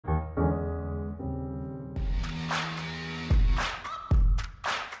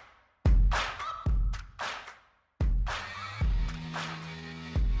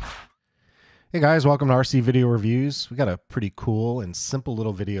Hey guys, welcome to RC Video Reviews. We got a pretty cool and simple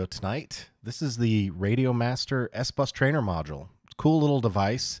little video tonight. This is the Radiomaster SBUS Trainer Module. Cool little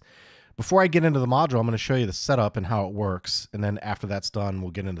device. Before I get into the module, I'm going to show you the setup and how it works. And then after that's done,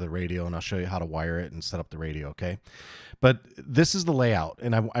 we'll get into the radio and I'll show you how to wire it and set up the radio, okay? But this is the layout.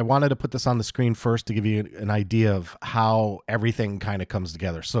 And I wanted to put this on the screen first to give you an idea of how everything kind of comes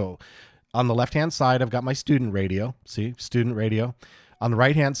together. So on the left-hand side, I've got my student radio. See, student radio. On the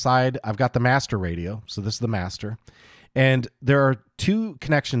right-hand side, I've got the master radio. So this is the master. And there are two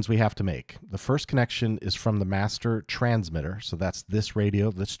connections we have to make. The first connection is from the master transmitter. So that's this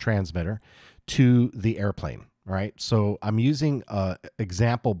radio, this transmitter, to the airplane. All right. So I'm using an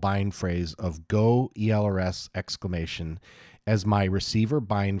example bind phrase of go ELRS exclamation as my receiver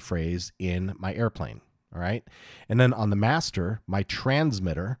bind phrase in my airplane. All right. And then on the master, my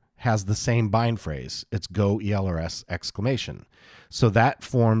transmitter has the same bind phrase. It's go ELRS exclamation. So that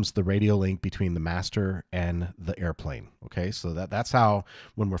forms the radio link between the master and the airplane. Okay, so that's how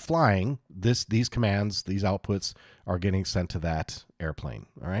when we're flying, these commands, these outputs are getting sent to that airplane.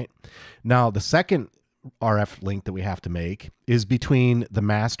 All right. Now the second RF link that we have to make is between the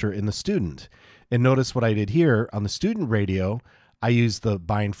master and the student. And notice what I did here on the student radio. I use the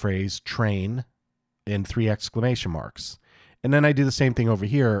bind phrase train in 3 exclamation marks. And then I do the same thing over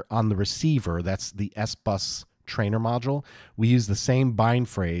here on the receiver. That's the SBUS Trainer Module. We use the same bind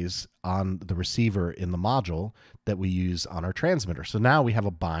phrase on the receiver in the module that we use on our transmitter. So now we have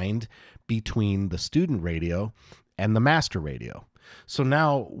a bind between the student radio and the master radio. So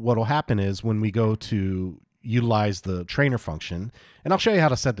now what will happen is when we go to utilize the trainer function, and I'll show you how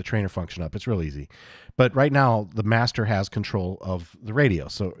to set the trainer function up. It's real easy. But right now, the master has control of the radio,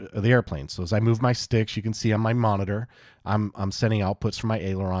 so the airplane. So as I move my sticks, you can see on my monitor, I'm sending outputs from my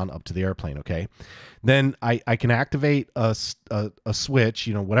aileron up to the airplane, okay? Then I can activate a switch,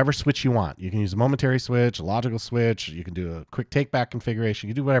 you know, whatever switch you want. You can use a momentary switch, a logical switch. You can do a quick take-back configuration.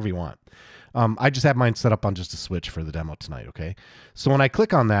 You can do whatever you want. I just have mine set up on just a switch for the demo tonight, okay? So when I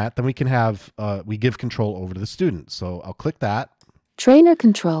click on that, then we can have, we give control over to the student. So I'll click that. Trainer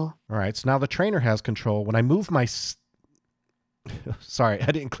control. All right, so now the trainer has control. When I move my, sorry,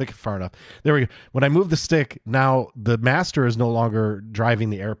 I didn't click it far enough. There we go. When I move the stick, now the master is no longer driving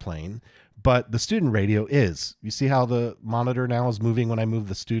the airplane, but the student radio is. You see how the monitor now is moving when I move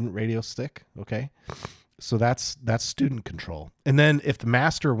the student radio stick, okay? So that's student control. And then if the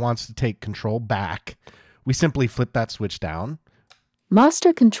master wants to take control back, we simply flip that switch down.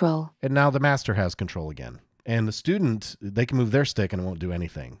 Master control. And now the master has control again. And the student, they can move their stick and it won't do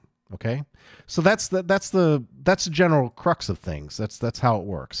anything. Okay? So that's the general crux of things. That's how it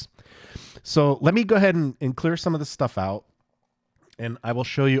works. So let me go ahead and clear some of this stuff out. And I will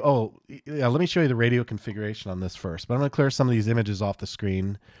show you, oh, yeah, let me show you the radio configuration on this first. But I'm going to clear some of these images off the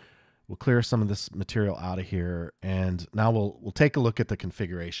screen. We'll clear some of this material out of here, and now we'll take a look at the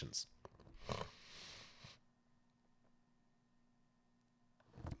configurations.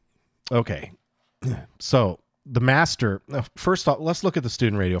 Okay, so the master, first off, let's look at the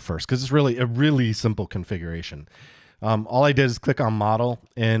student radio first, because it's really a really simple configuration. All I did is click on model,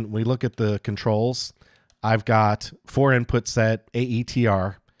 and we look at the controls. I've got 4 input set,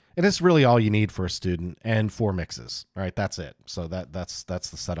 AETR, and it's really all you need for a student, and 4 mixes. All right, that's it. So that's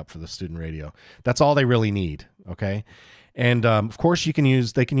the setup for the student radio. That's all they really need. Okay, and of course they can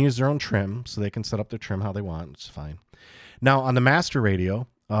use their own trim, so they can set up their trim how they want. It's fine. Now on the master radio,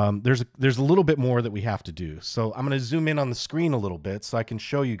 there's a little bit more that we have to do. So I'm going to zoom in on the screen a little bit so I can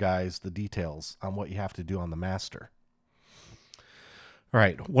show you guys the details on what you have to do on the master. All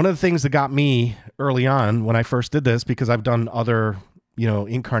right, one of the things that got me early on when I first did this, because I've done other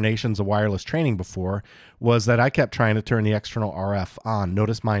incarnations of wireless training before, was that I kept trying to turn the external RF on.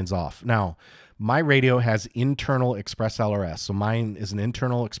 Notice mine's off. Now, my radio has internal Express LRS. So mine is an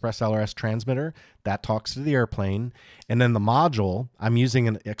internal Express LRS transmitter that talks to the airplane. And then the module, I'm using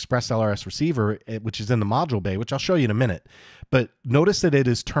an Express LRS receiver, which is in the module bay, which I'll show you in a minute. But notice that it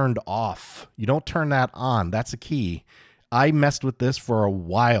is turned off. You don't turn that on. That's a key. I messed with this for a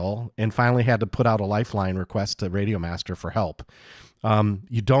while and finally had to put out a lifeline request to Radiomaster for help.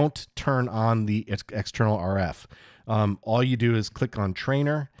 You don't turn on the external RF. All you do is click on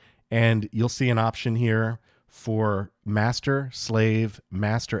trainer, and you'll see an option here for master, slave,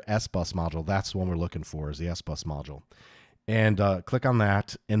 master SBUS module. That's the one we're looking for, is the SBUS module. And click on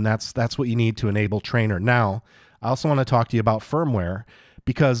that, and that's what you need to enable trainer. Now, I also want to talk to you about firmware,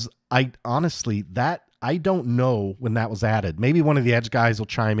 because I honestly, I don't know when that was added. Maybe one of the Edge guys will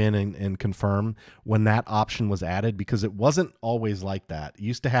chime in and confirm when that option was added, because it wasn't always like that. It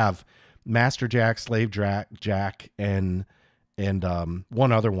used to have master jack, slave jack, and and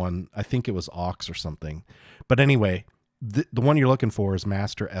one other one. I think it was aux or something. But anyway, the one you're looking for is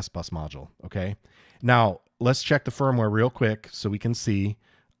Master SBUS module. Okay. Now let's check the firmware real quick so we can see.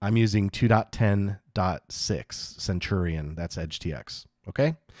 I'm using 2.10.6 Centurion. That's Edge TX.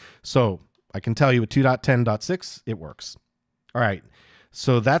 Okay. So I can tell you with 2.10.6, it works. All right.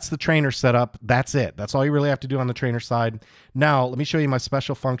 So that's the trainer setup. That's it. That's all you really have to do on the trainer side. Now, let me show you my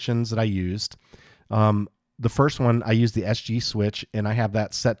special functions that I used. The first one, I use the SG switch, and I have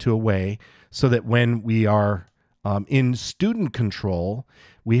that set to away so that when we are in student control,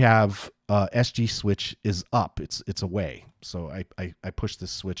 we have SG switch is up. It's away. So I push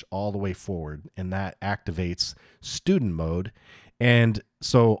this switch all the way forward, and that activates student mode. And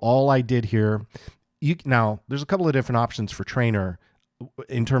so all I did here, now there's a couple of different options for trainer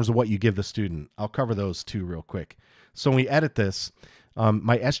in terms of what you give the student. I'll cover those too real quick. So when we edit this,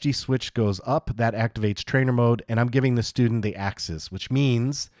 my SG switch goes up, that activates trainer mode, and I'm giving the student the axis, which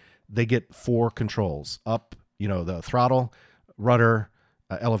means they get 4 controls: up, the throttle, rudder,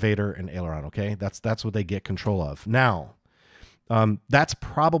 elevator, and aileron. Okay, that's what they get control of. Now, that's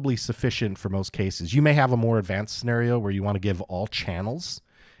probably sufficient for most cases. You may have a more advanced scenario where you want to give all channels,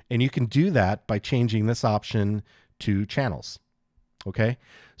 and you can do that by changing this option to channels. Okay,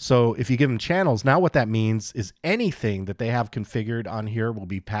 so if you give them channels, now what that means is anything that they have configured on here will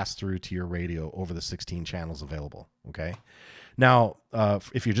be passed through to your radio over the 16 channels available. Okay, now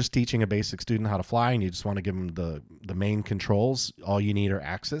if you're just teaching a basic student how to fly and you just want to give them the main controls, all you need are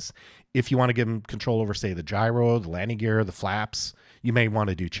axis. If you want to give them control over, say, the gyro, the landing gear, the flaps, you may want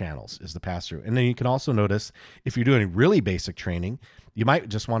to do channels as the pass-through. And then you can also notice if you're doing really basic training, you might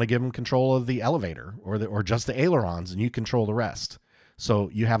just want to give them control of the elevator or just the ailerons, and you control the rest. So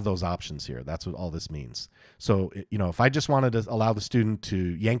you have those options here. That's what all this means. So, if I just wanted to allow the student to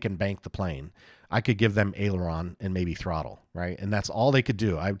yank and bank the plane, I could give them aileron and maybe throttle, right? And that's all they could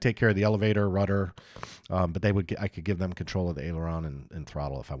do. I would take care of the elevator, rudder, but I could give them control of the aileron and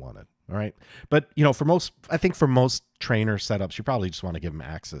throttle if I wanted. All right. But, I think for most trainer setups, you probably just want to give them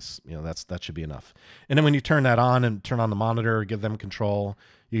axis. That should be enough. And then when you turn that on and turn on the monitor, give them control,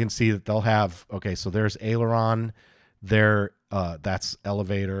 you can see that they'll have, okay, so there's aileron, that's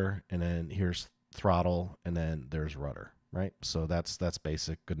elevator, and then here's throttle, and then there's rudder, right? So that's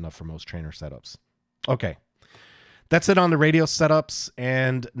basic, good enough for most trainer setups. Okay. That's it on the radio setups.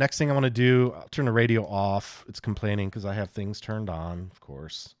 And next thing I want to do, I'll turn the radio off. It's complaining because I have things turned on, of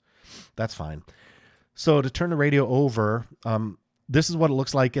course. That's fine. So to turn the radio over, this is what it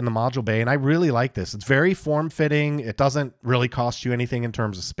looks like in the module bay, and I really like this. It's very form-fitting. It doesn't really cost you anything in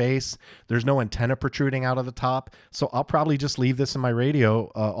terms of space. There's no antenna protruding out of the top, so I'll probably just leave this in my radio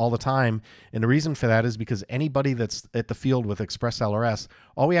all the time, and the reason for that is because anybody that's at the field with Express LRS,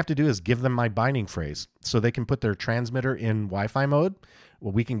 all we have to do is give them my binding phrase, so they can put their transmitter in Wi-Fi mode.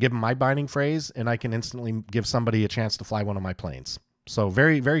 Well, we can give them my binding phrase, and I can instantly give somebody a chance to fly one of my planes. So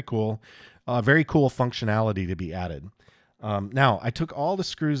very, very cool. Very cool functionality to be added. Now I took all the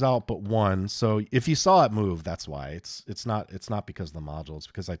screws out but one. So if you saw it move, that's why. It's not because of the module. It's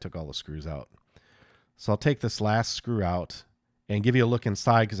because I took all the screws out. So I'll take this last screw out and give you a look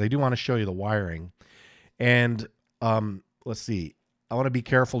inside because I do want to show you the wiring. And let's see. I want to be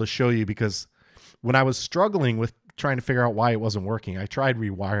careful to show you because when I was struggling with trying to figure out why it wasn't working, I tried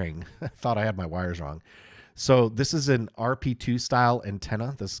rewiring. I thought I had my wires wrong. So this is an RP2 style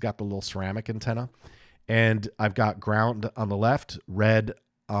antenna. This has got the little ceramic antenna. And I've got ground on the left, red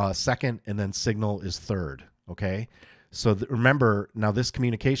second, and then signal is third, okay? So remember, now this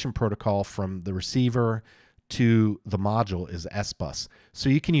communication protocol from the receiver to the module is SBUS. So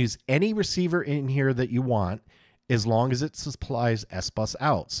you can use any receiver in here that you want as long as it supplies SBUS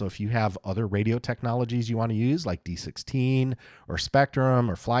out. So if you have other radio technologies you want to use, like D16 or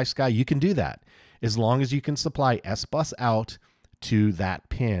Spectrum or FlySky, you can do that as long as you can supply SBUS out to that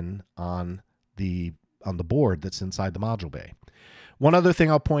pin on the board that's inside the module bay. One other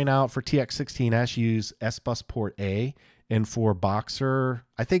thing I'll point out for TX16S, use SBUS port A, and for Boxer,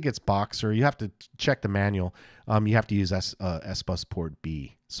 I think it's Boxer, you have to check the manual. You have to use SBUS port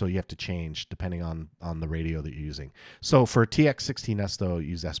B, so you have to change depending on the radio that you're using. So for TX16S though,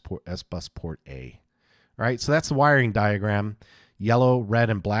 use SBUS port A. All right, so that's the wiring diagram. Yellow,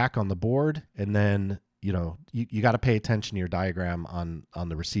 red, and black on the board, and then you got to pay attention to your diagram on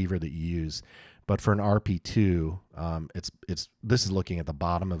the receiver that you use. But for an RP2, this is looking at the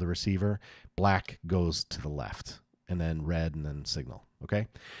bottom of the receiver. Black goes to the left, and then red, and then signal. Okay,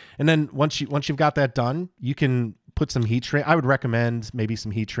 and then once you've got that done, you can put some heat shrink. I would recommend maybe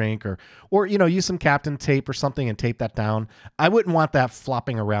some heat shrink or use some Captain tape or something and tape that down. I wouldn't want that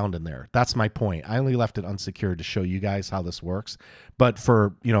flopping around in there. That's my point. I only left it unsecured to show you guys how this works. But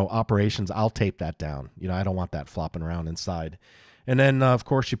for, operations, I'll tape that down. I don't want that flopping around inside. And then, of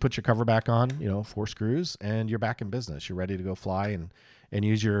course, you put your cover back on, 4 screws, and you're back in business. You're ready to go fly and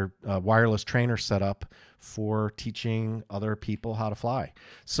use your wireless trainer setup for teaching other people how to fly.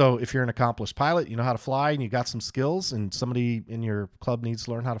 So if you're an accomplished pilot, you know how to fly and you got some skills and somebody in your club needs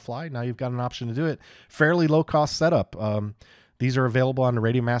to learn how to fly, now you've got an option to do it. Fairly low-cost setup. These are available on the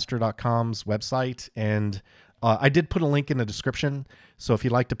radiomaster.com's website, and I did put a link in the description. So if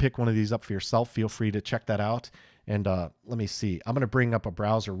you'd like to pick one of these up for yourself, feel free to check that out. And let me see. I'm going to bring up a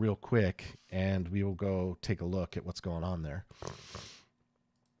browser real quick, and we will go take a look at what's going on there.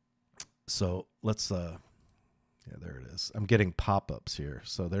 So let's, yeah, there it is. I'm getting pop-ups here.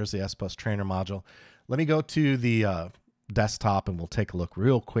 So there's the SBUS Trainer Module. Let me go to the desktop, and we'll take a look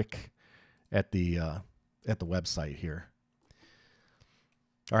real quick at the website here.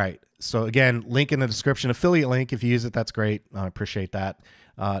 All right. So again, link in the description. Affiliate link. If you use it, that's great. I appreciate that.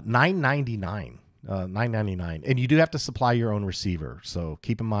 $9.99. $9.99, and you do have to supply your own receiver. So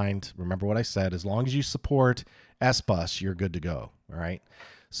keep in mind, remember what I said, as long as you support SBUS, you're good to go. All right.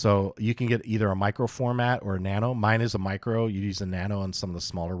 So you can get either a micro format or a nano. Mine is a micro. You use a nano on some of the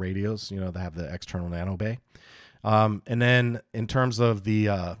smaller radios, that have the external nano bay. And then in terms of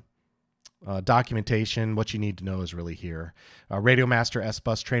the documentation, what you need to know is really here. Radiomaster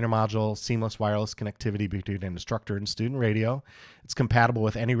SBUS Trainer Module, seamless wireless connectivity between an instructor and student radio. It's compatible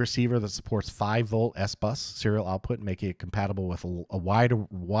with any receiver that supports 5-volt SBUS serial output, making it compatible with a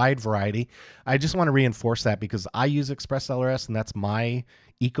wide variety. I just want to reinforce that because I use Express LRS, and that's my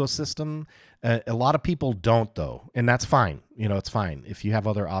ecosystem. A lot of people don't, though, and that's fine. It's fine. If you have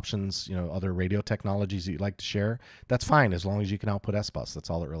other options, other radio technologies that you'd like to share, that's fine as long as you can output SBUS. That's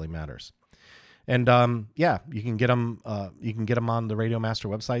all that really matters. And yeah, you can get them. You can get them on the Radiomaster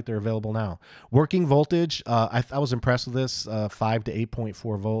website. They're available now. Working voltage. I was impressed with this. 5 to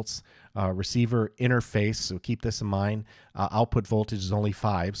 8.4 volts. Receiver interface. So keep this in mind. Output voltage is only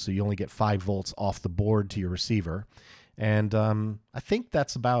 5, so you only get 5 volts off the board to your receiver. And I think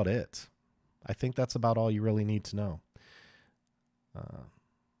that's about it. I think that's about all you really need to know.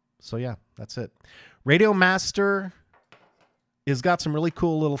 So yeah, that's it. Radiomaster has got some really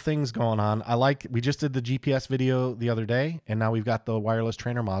cool little things going on. We just did the GPS video the other day, and now we've got the wireless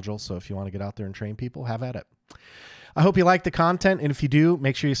trainer module. So if you want to get out there and train people, have at it. I hope you like the content, and if you do,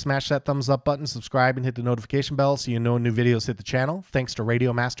 make sure you smash that thumbs up button, subscribe, and hit the notification bell so you know new videos hit the channel. Thanks to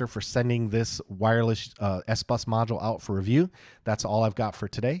Radiomaster for sending this wireless SBUS module out for review. That's all I've got for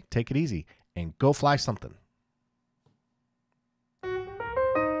today. Take it easy and go fly something.